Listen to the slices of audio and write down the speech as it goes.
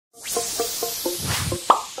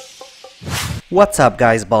What's up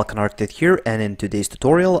guys, Balkan Architect here, and in today's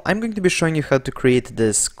tutorial I'm going to be showing you how to create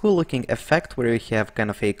this cool looking effect where you have kind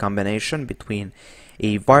of a combination between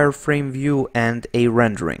a wireframe view and a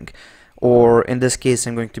rendering. Or in this case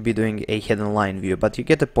I'm going to be doing a hidden line view, but you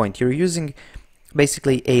get the point. You're using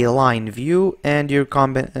basically a line view and you're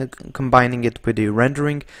combining it with a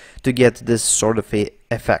rendering to get this sort of a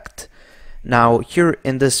effect. Now here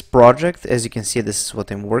in this project, as you can see, this is what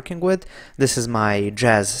I'm working with. This is my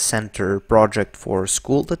Jazz Center project for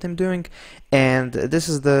school that I'm doing, and this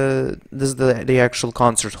is the actual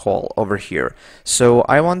concert hall over here. So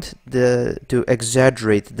I want to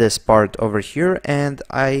exaggerate this part over here, and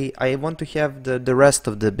I want to have the rest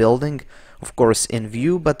of the building, of course, in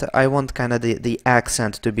view, but I want kind of the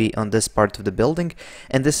accent to be on this part of the building,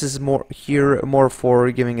 and this is more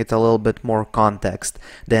for giving it a little bit more context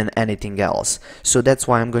than anything else. So that's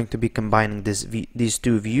why I'm going to be combining these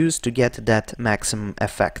two views to get that maximum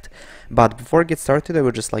effect. But before I get started, I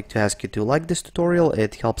would just like to ask you to like this tutorial.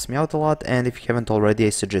 It helps me out a lot, and if you haven't already, I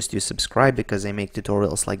suggest you subscribe because I make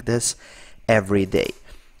tutorials like this every day.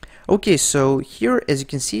 Okay, so here, as you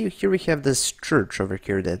can see, here we have this church over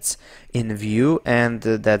here that's in view, and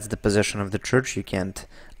that's the position of the church. You can't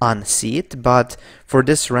unsee it, but for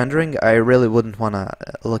this rendering I really wouldn't want to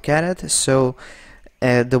look at it. So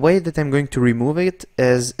the way that I'm going to remove it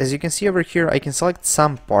is, as you can see over here, I can select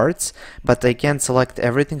some parts, but I can't select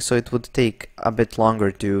everything, so it would take a bit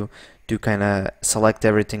longer to kind of select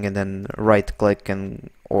everything and then right click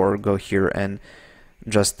or go here and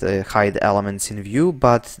just hide elements in view.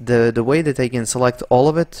 But the way that I can select all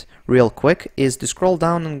of it real quick is to scroll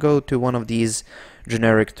down and go to one of these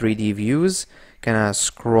generic 3D views, kind of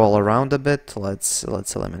scroll around a bit. Let's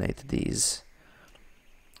eliminate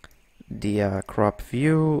the crop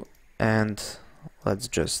view, and let's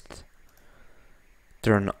just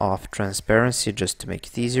turn off transparency just to make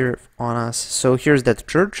it easier on us. So here's that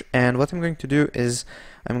church, and what I'm going to do is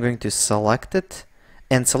I'm going to select it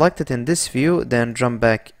and select it in this view, then jump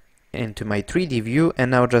back into my 3D view,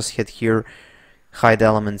 and now just hit here, hide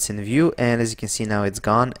elements in view, and as you can see now it's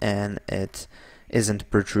gone and it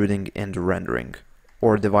isn't protruding in the rendering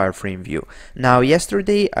or the wireframe view. Now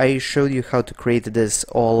yesterday I showed you how to create this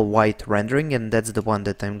all white rendering, and that's the one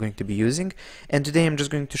that I'm going to be using, and today I'm just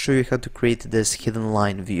going to show you how to create this hidden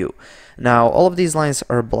line view. Now all of these lines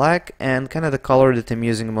are black, and kind of the color that I'm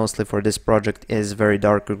using mostly for this project is very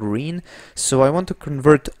dark green, so I want to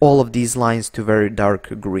convert all of these lines to very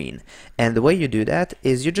dark green. And the way you do that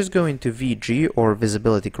is you just go into VG or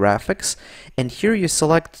visibility graphics, and here you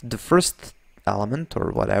select the first element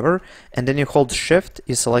or whatever, and then you hold shift,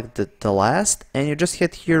 you select the last, and you just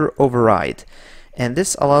hit here override, and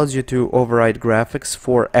this allows you to override graphics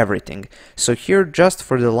for everything. So here, just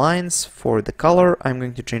for the lines, for the color, I'm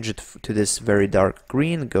going to change it to this very dark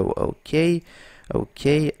green. Go OK,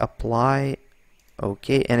 OK, apply,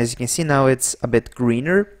 OK, and as you can see now it's a bit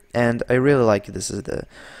greener, and I really like it. This is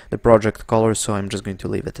the project color, so I'm just going to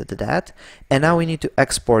leave it at that. And now we need to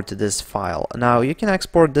export this file. Now you can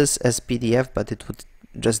export this as PDF, but it would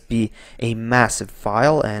just be a massive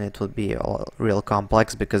file, and it would be real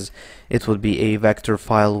complex because it would be a vector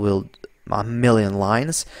file with a million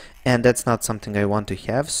lines, and that's not something I want to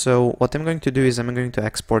have. So what I'm going to do is I'm going to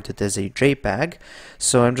export it as a JPEG.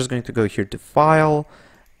 So I'm just going to go here to File,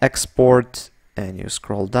 Export, and you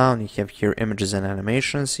scroll down, you have here images and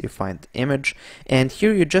animations, you find image, and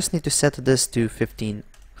here you just need to set this to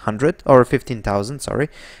 1500 or 15,000, sorry,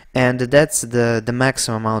 and that's the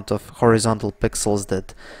maximum amount of horizontal pixels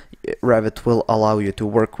that Revit will allow you to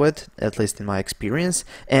work with, at least in my experience.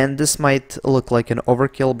 And this might look like an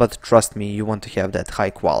overkill, but trust me, you want to have that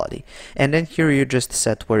high quality. And then here you just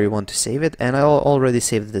set where you want to save it, and I already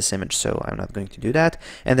saved this image, so I'm not going to do that.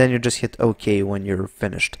 And then you just hit OK when you're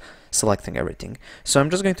finished selecting everything. So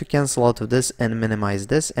I'm just going to cancel out of this and minimize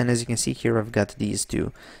this, and as you can see here, I've got these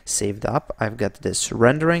two saved up. I've got this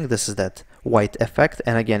rendering, this is that white effect,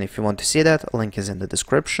 and again, if you want to see that, link is in the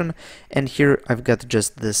description. And here I've got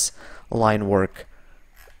just this line work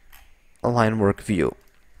view.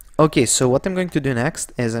 Okay, so what I'm going to do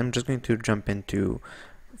next is I'm just going to jump into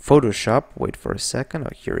Photoshop. Wait for a second.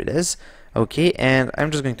 Oh, here it is. Okay, and I'm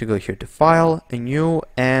just going to go here to File, New,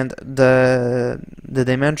 and the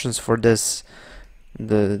dimensions for this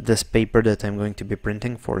paper that I'm going to be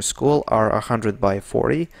printing for school are 100 by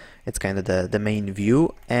 40. It's kind of the main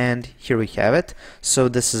view, and here we have it. So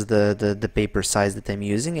this is the paper size that I'm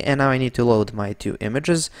using, and now I need to load my two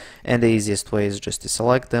images, and the easiest way is just to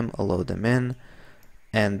select them, load them in,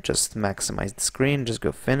 and just maximize the screen. Just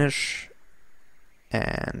go Finish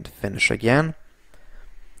and Finish again.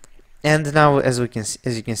 And now, as you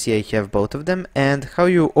can see, I have both of them. And how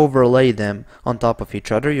you overlay them on top of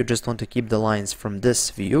each other, you just want to keep the lines from this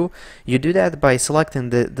view. You do that by selecting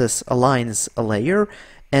this aligns layer,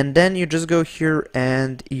 and then you just go here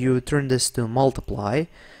and you turn this to multiply,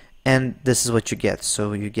 and this is what you get.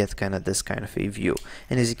 So you get this kind of a view.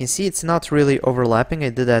 And as you can see, it's not really overlapping. I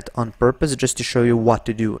did that on purpose just to show you what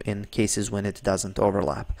to do in cases when it doesn't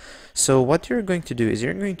overlap. So what you're going to do is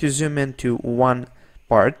you're going to zoom into one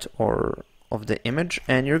part or of the image,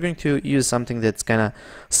 and you're going to use something that's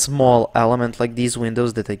small element like these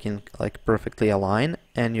windows that I can perfectly align,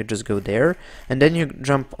 and you just go there, and then you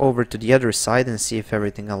jump over to the other side and see if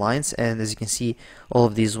everything aligns. And as you can see, all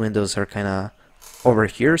of these windows are over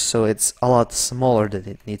here, so it's a lot smaller than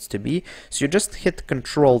it needs to be. So you just hit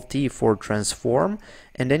Control T for transform,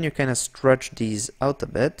 and then you stretch these out a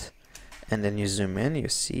bit. And then you zoom in, you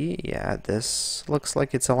see, yeah, this looks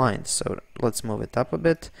like it's aligned. So let's move it up a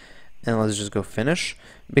bit, and let's just go finish.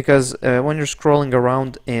 Because when you're scrolling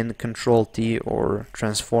around in Control T or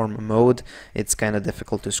transform mode, it's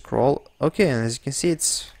difficult to scroll. Okay, and as you can see,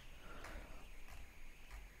 it's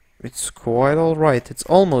quite alright. It's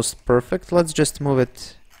almost perfect. Let's just move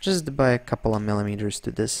it just by a couple of millimeters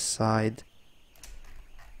to this side.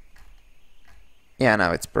 Yeah,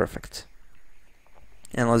 now it's perfect.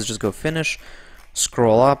 And let's just go finish,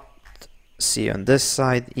 scroll up, see on this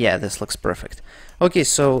side. Yeah, this looks perfect. Okay,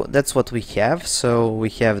 so that's what we have. So we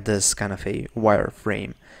have this a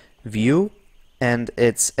wireframe view, and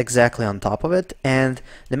it's exactly on top of it. And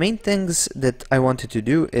the main things that I wanted to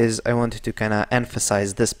do is I wanted to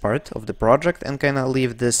emphasize this part of the project and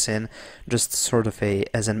leave this in just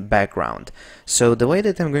as a background. So the way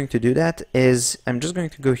that I'm going to do that is I'm just going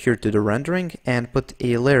to go here to the rendering and put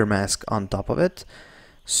a layer mask on top of it.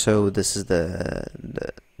 So this is the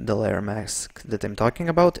layer mask that I'm talking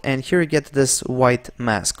about, and here you get this white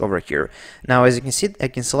mask over here. Now, as you can see, I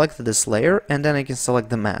can select this layer and then I can select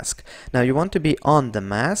the mask. Now you want to be on the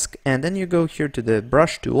mask, and then you go here to the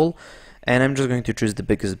brush tool, and I'm just going to choose the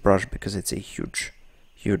biggest brush because it's a huge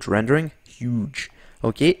rendering, huge.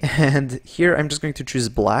 Okay, and here I'm just going to choose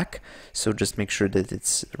black, so just make sure that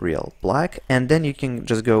it's real black, and then you can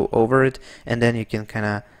just go over it, and then you can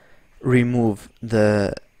remove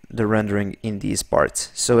the rendering in these parts.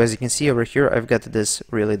 So as you can see over here, I've got this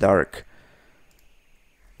really dark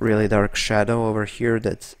shadow over here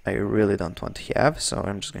that I really don't want to have, so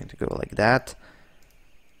I'm just going to go like that.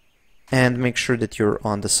 And make sure that you're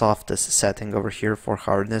on the softest setting over here for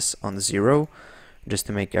hardness on 0, just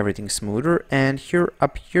to make everything smoother. And here,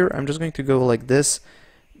 up here, I'm just going to go like this,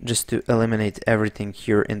 just to eliminate everything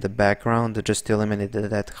here in the background, just to eliminate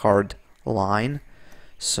that hard line.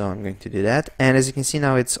 So I'm going to do that, and as you can see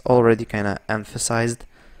now, it's already emphasized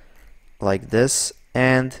like this.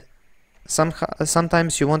 And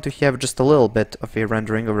sometimes you want to have just a little bit of a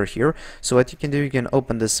rendering over here. So what you can do, you can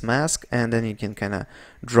open this mask, and then you can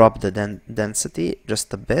drop the density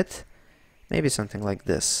just a bit. Maybe something like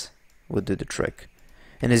this would do the trick.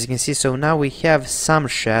 And as you can see, so now we have some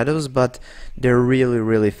shadows, but they're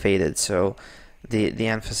really faded. So the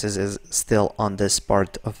emphasis is still on this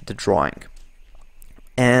part of the drawing.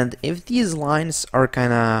 And if these lines are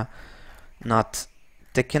not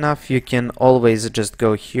thick enough, you can always just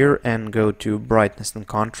go here and go to brightness and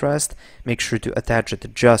contrast. Make sure to attach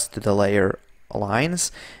it just to the layer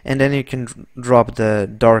lines, and then you can drop the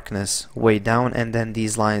darkness way down, and then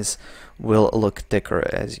these lines will look thicker.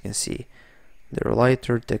 As you can see, they're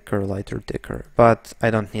lighter, thicker, but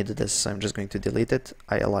I don't need this, so I'm just going to delete it.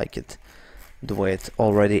 I like it the way it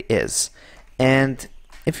already is. And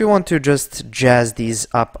if you want to just jazz these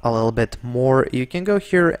up a little bit more, you can go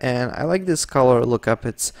here, and I like this color lookup.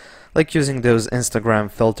 It's like using those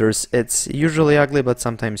Instagram filters. It's usually ugly, but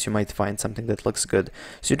sometimes you might find something that looks good.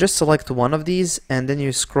 So you just select one of these, and then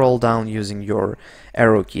you scroll down using your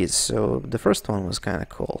arrow keys. So the first one was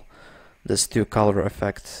cool, this 2-color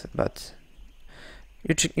effect, but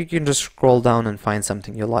you can just scroll down and find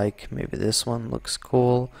something you like. Maybe this one looks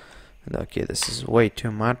cool. And okay, this is way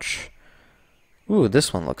too much. Ooh,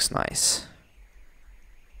 this one looks nice.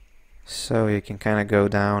 So you can go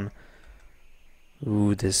down.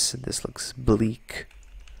 Ooh, this looks bleak.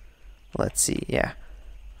 Let's see, yeah.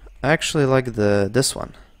 I actually like this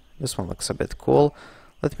one. This one looks a bit cool.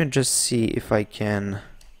 Let me just see if I can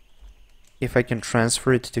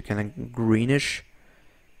transfer it to greenish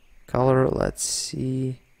color. Let's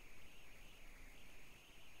see.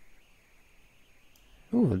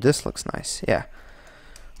 Ooh, this looks nice, yeah.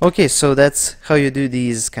 Okay, so that's how you do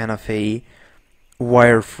these a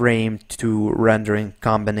wireframe to rendering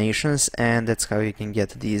combinations, and that's how you can get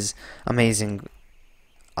these amazing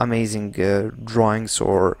amazing drawings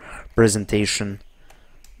or presentation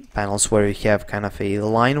panels where you have kind of a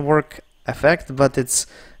line work effect, but it's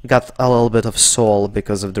got a little bit of soul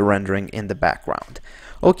because of the rendering in the background.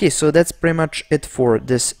 Okay, so that's pretty much it for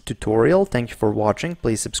this tutorial. Thank you for watching.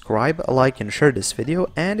 Please subscribe, like, and share this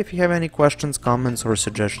video. And if you have any questions, comments, or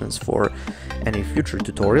suggestions for any future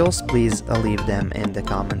tutorials, please leave them in the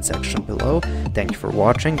comment section below. Thank you for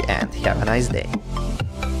watching and have a nice day.